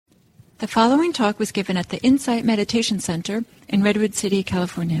The following talk was given at the Insight Meditation Center in Redwood City,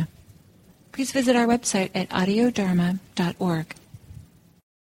 California. Please visit our website at audiodharma.org.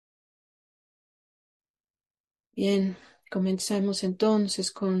 Bien, comenzamos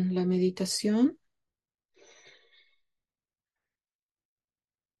entonces con la meditación.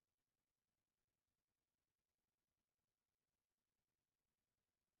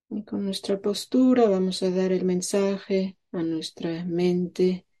 Y con nuestra postura vamos a dar el mensaje a nuestra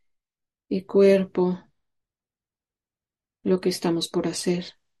mente y cuerpo, lo que estamos por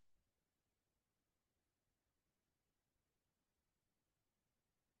hacer.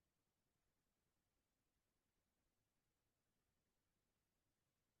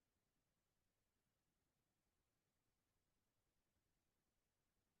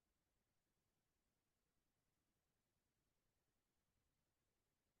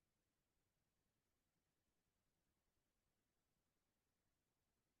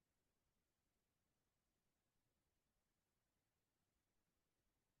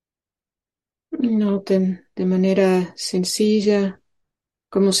 Noten de manera sencilla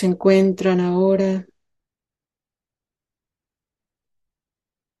cómo se encuentran ahora.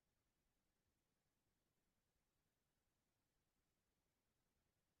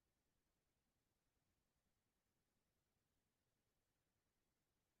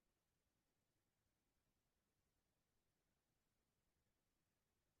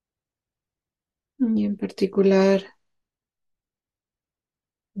 Y en particular,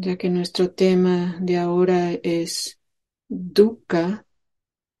 ya que nuestro tema de ahora es dukkha,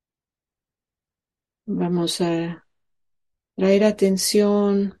 vamos a traer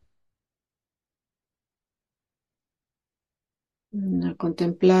atención a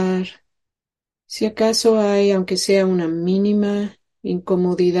contemplar si acaso hay, aunque sea una mínima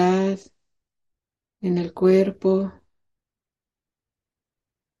incomodidad en el cuerpo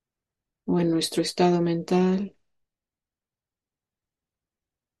o en nuestro estado mental.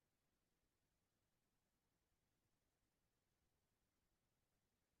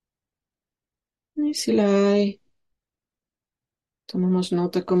 Y si la hay, tomamos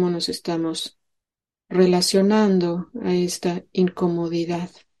nota cómo nos estamos relacionando a esta incomodidad.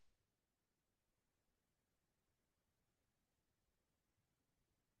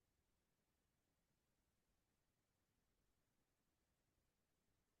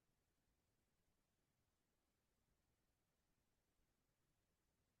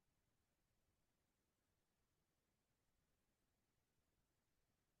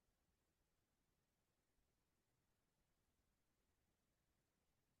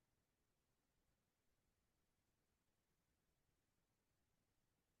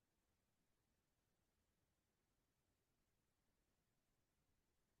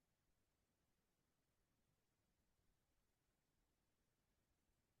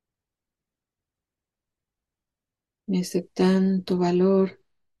 Es de tanto valor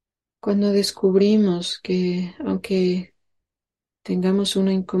cuando descubrimos que aunque tengamos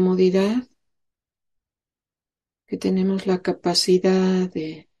una incomodidad, que tenemos la capacidad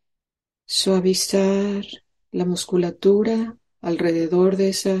de suavizar la musculatura alrededor de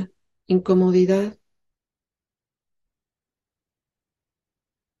esa incomodidad.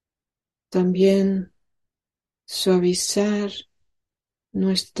 También suavizar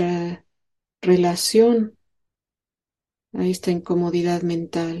nuestra relación a esta incomodidad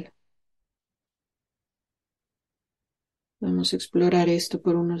mental. Vamos a explorar esto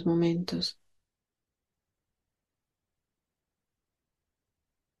por unos momentos.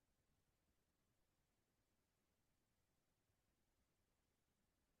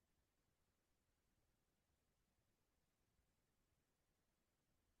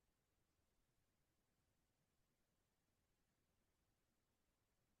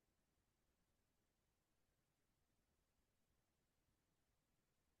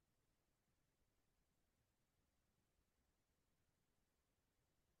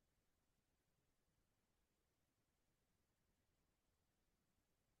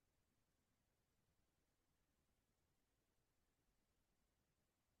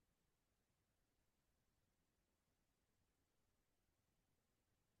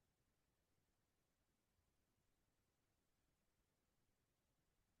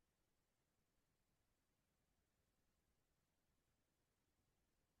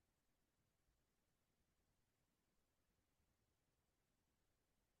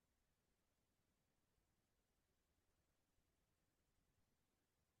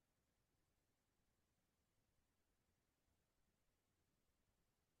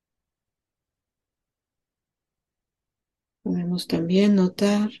 Podemos también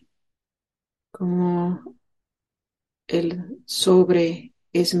notar cómo el sobre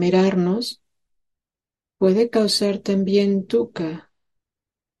esmerarnos puede causar también dukkha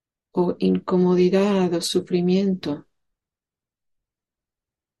o incomodidad o sufrimiento.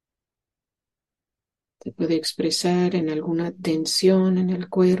 Se puede expresar en alguna tensión en el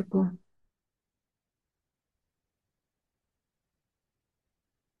cuerpo.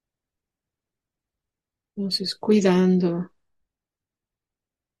 Entonces, cuidando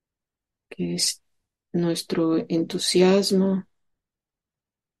que nuestro entusiasmo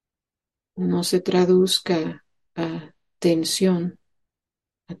no se traduzca a tensión,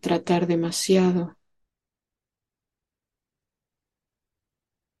 a tratar demasiado.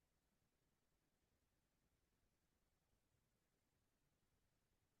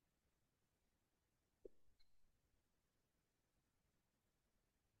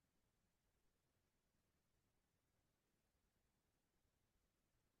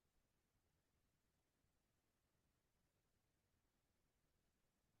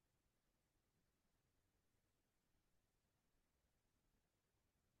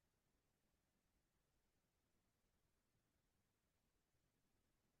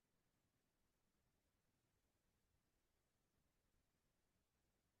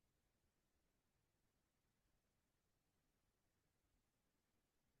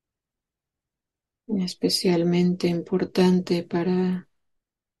 Especialmente importante para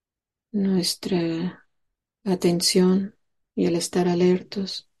nuestra atención y el estar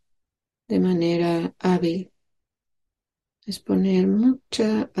alertos de manera hábil. Es poner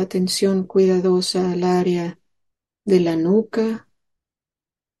mucha atención cuidadosa al área de la nuca,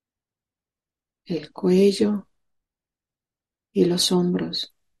 el cuello y los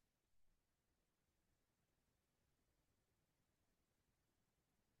hombros,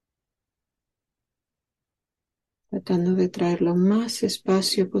 tratando de traer lo más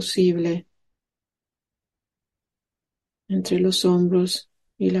espacio posible entre los hombros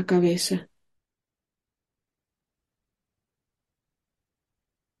y la cabeza.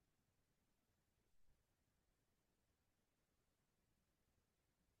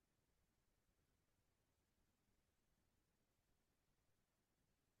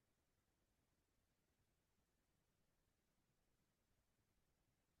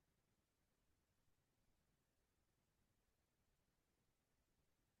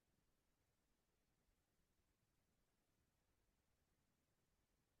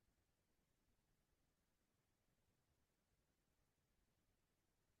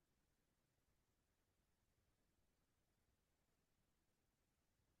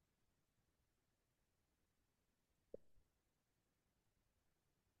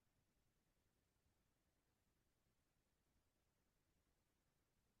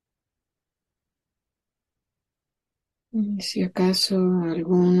 Y si acaso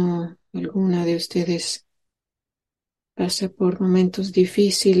alguna de ustedes pasa por momentos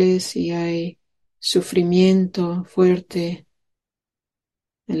difíciles y hay sufrimiento fuerte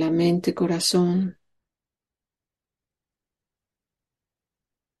en la mente, corazón,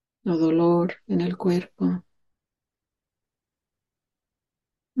 o dolor en el cuerpo,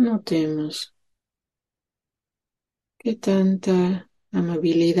 notemos qué tanta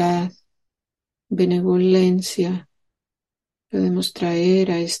amabilidad, benevolencia podemos traer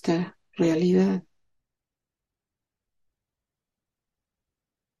a esta realidad.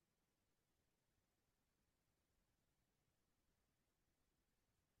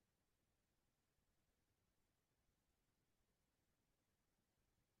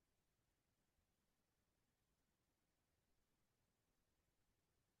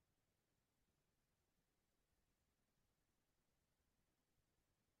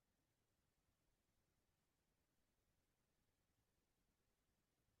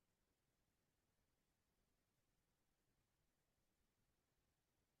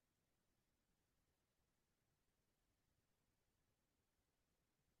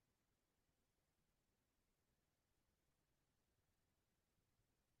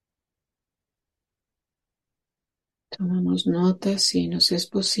 Tomamos nota si nos es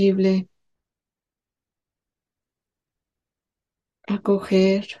posible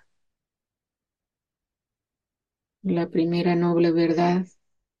acoger la primera noble verdad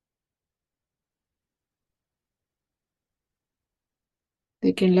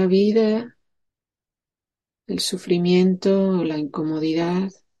de que en la vida el sufrimiento o la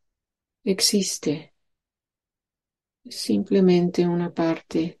incomodidad existe, es simplemente una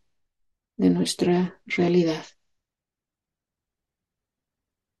parte de nuestra realidad.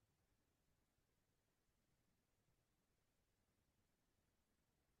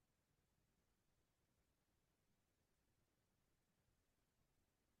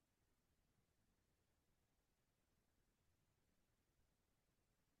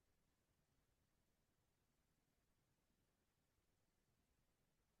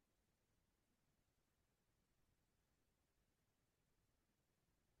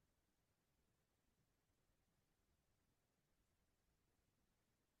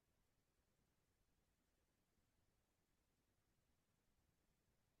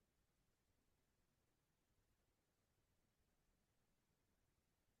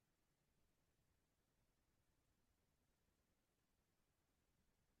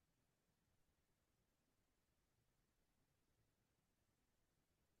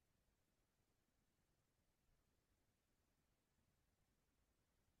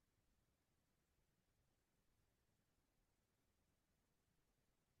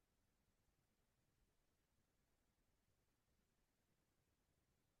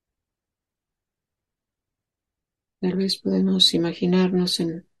 Tal vez podemos imaginarnos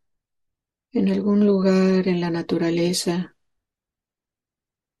en algún lugar en la naturaleza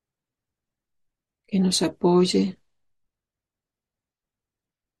que nos apoye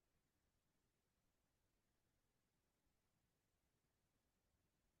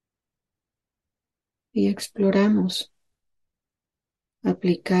y exploramos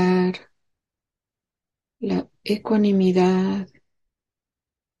aplicar la ecuanimidad,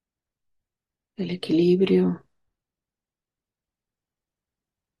 el equilibrio,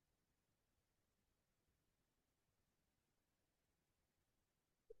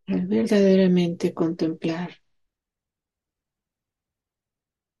 al verdaderamente contemplar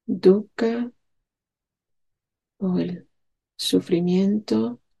dukkha o el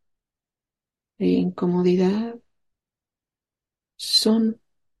sufrimiento e incomodidad son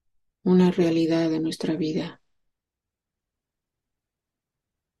una realidad de nuestra vida.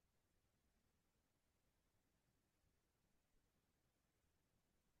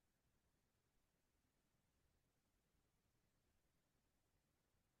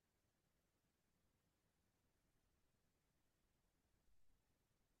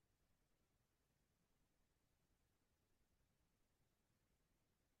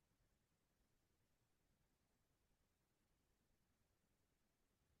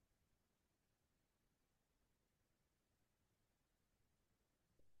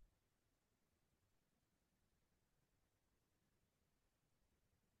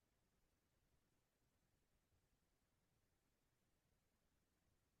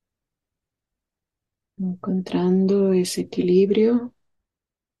 Encontrando ese equilibrio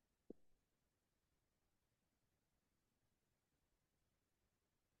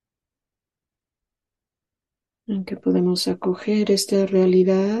en que podemos acoger esta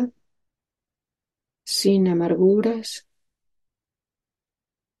realidad sin amarguras,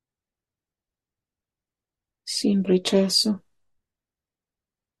 sin rechazo,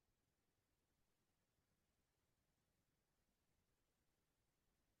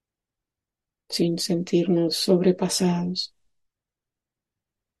 sin sentirnos sobrepasados.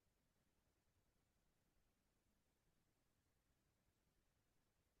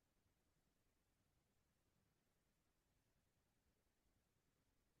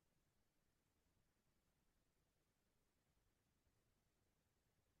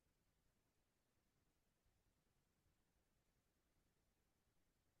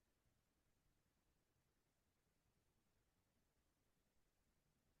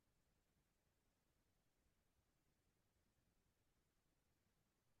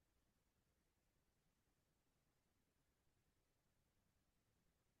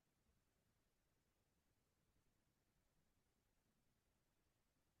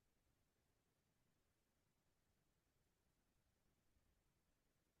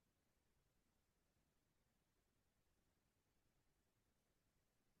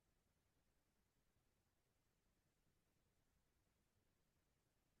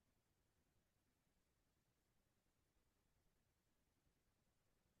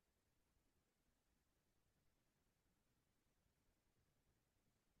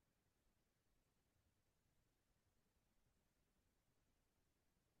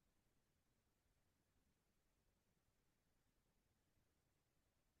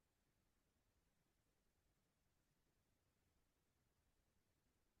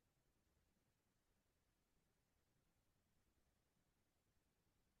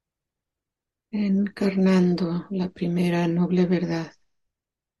 Encarnando la primera noble verdad.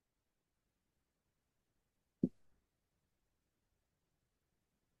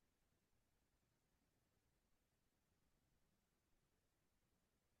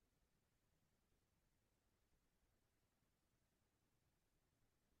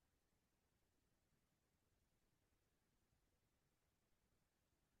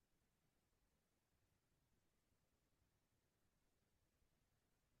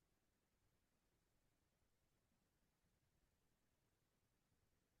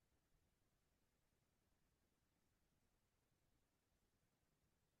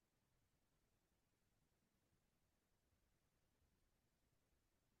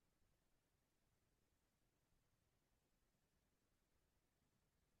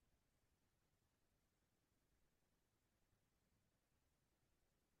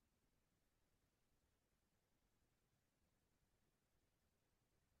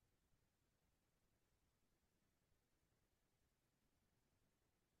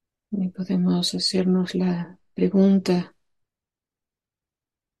 Y podemos hacernos la pregunta: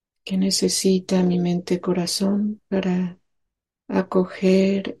 ¿qué necesita mi mente corazón para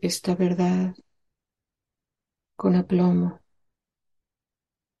acoger esta verdad con aplomo,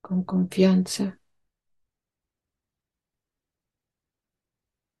 con confianza?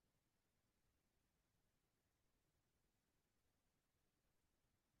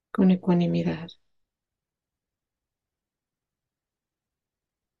 con ecuanimidad.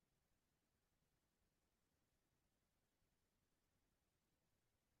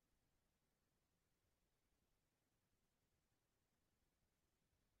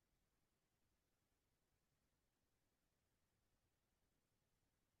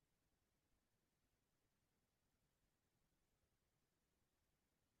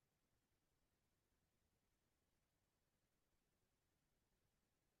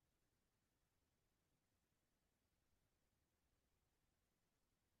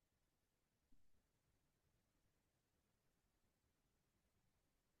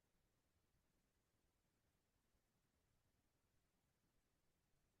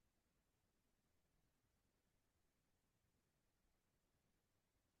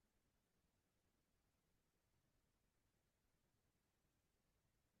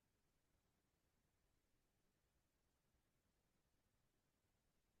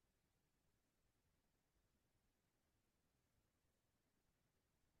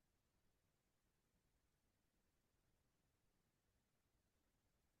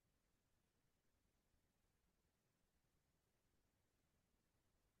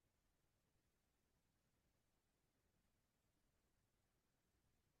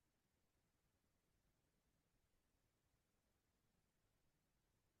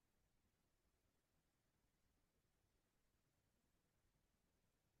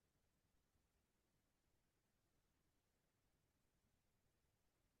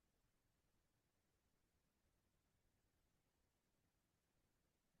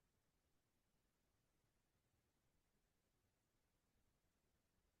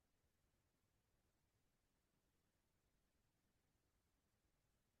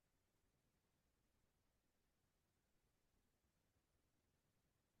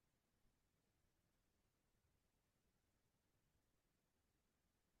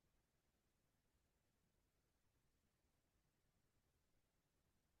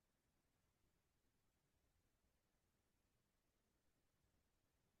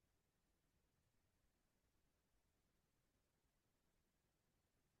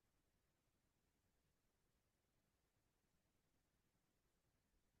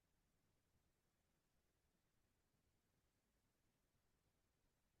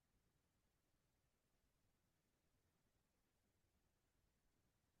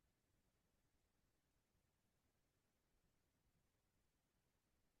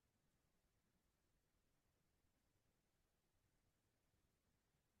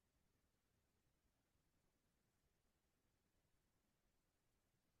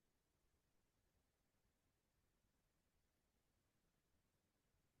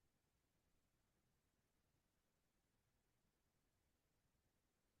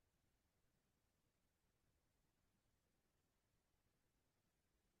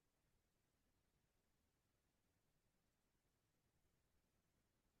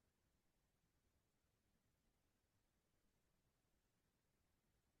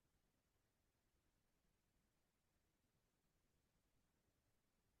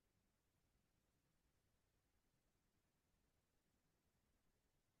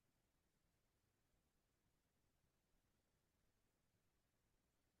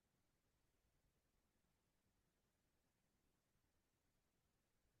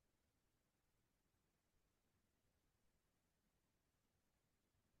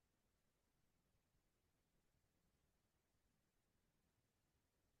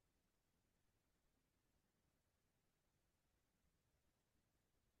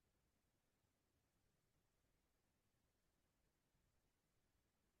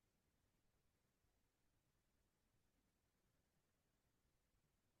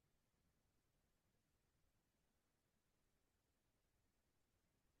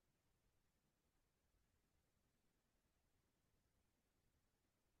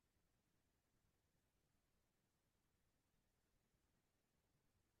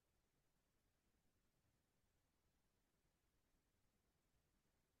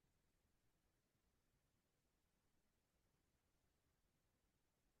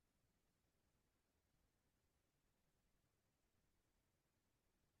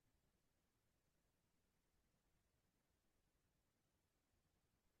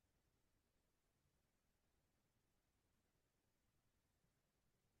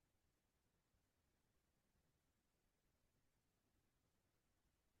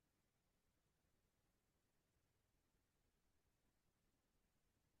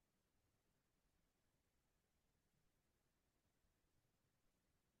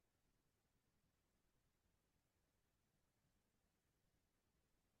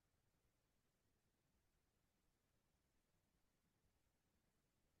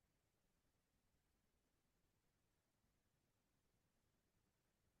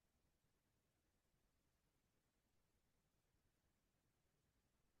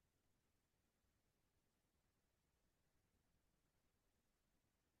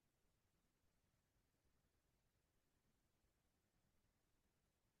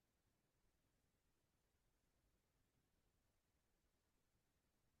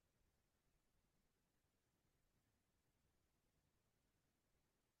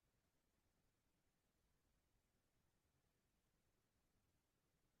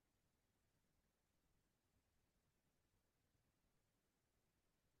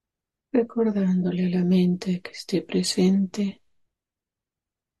 recordándole a la mente que esté presente.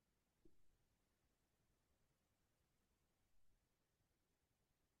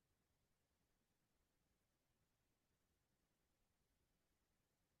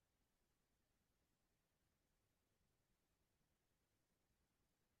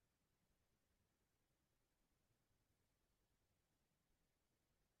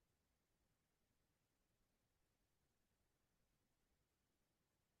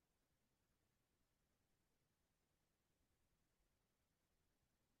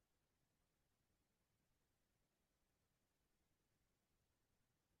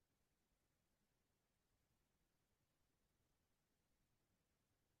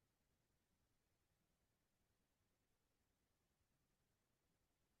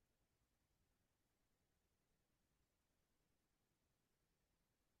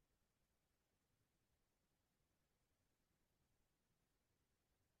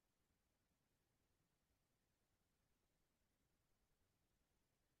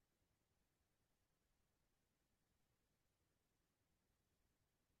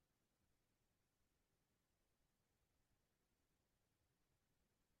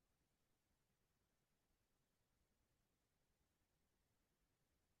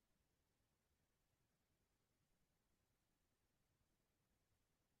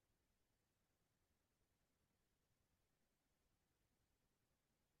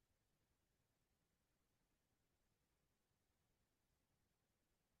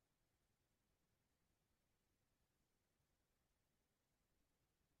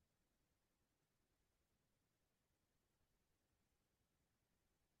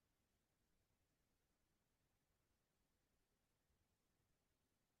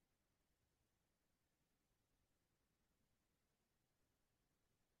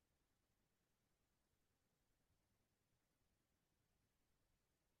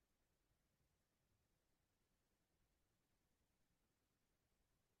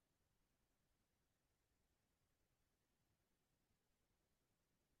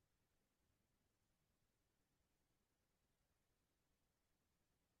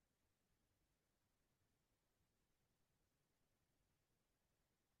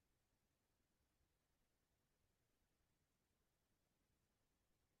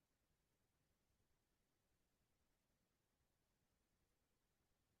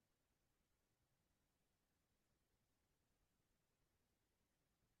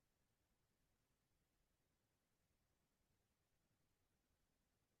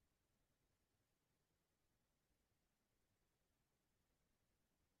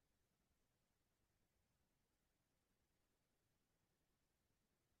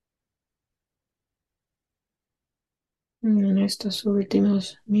 En estos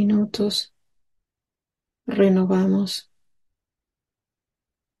últimos minutos renovamos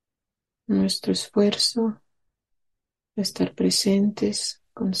nuestro esfuerzo de estar presentes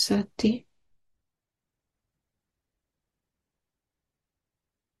con Sati.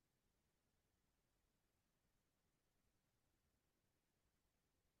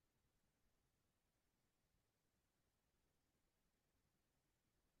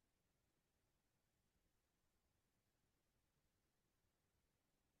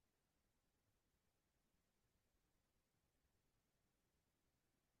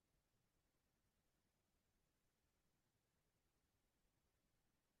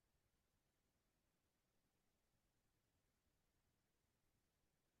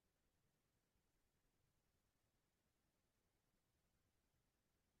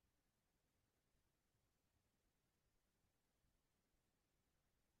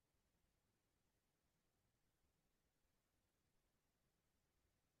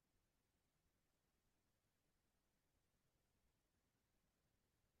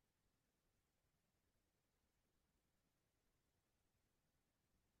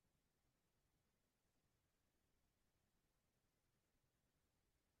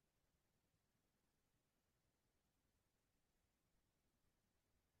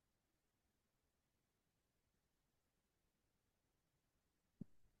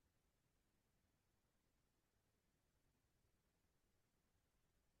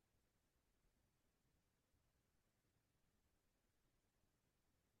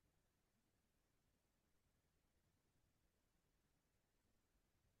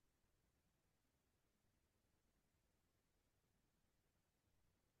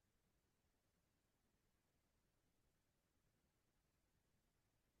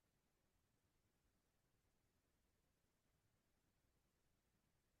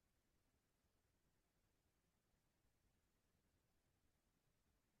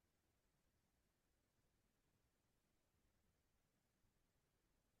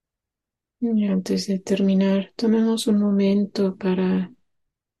 Y antes de terminar, tomemos un momento para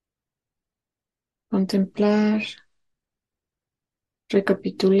contemplar,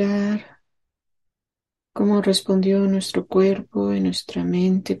 recapitular cómo respondió nuestro cuerpo y nuestra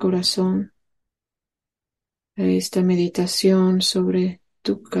mente, corazón a esta meditación sobre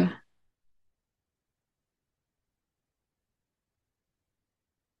dukkha,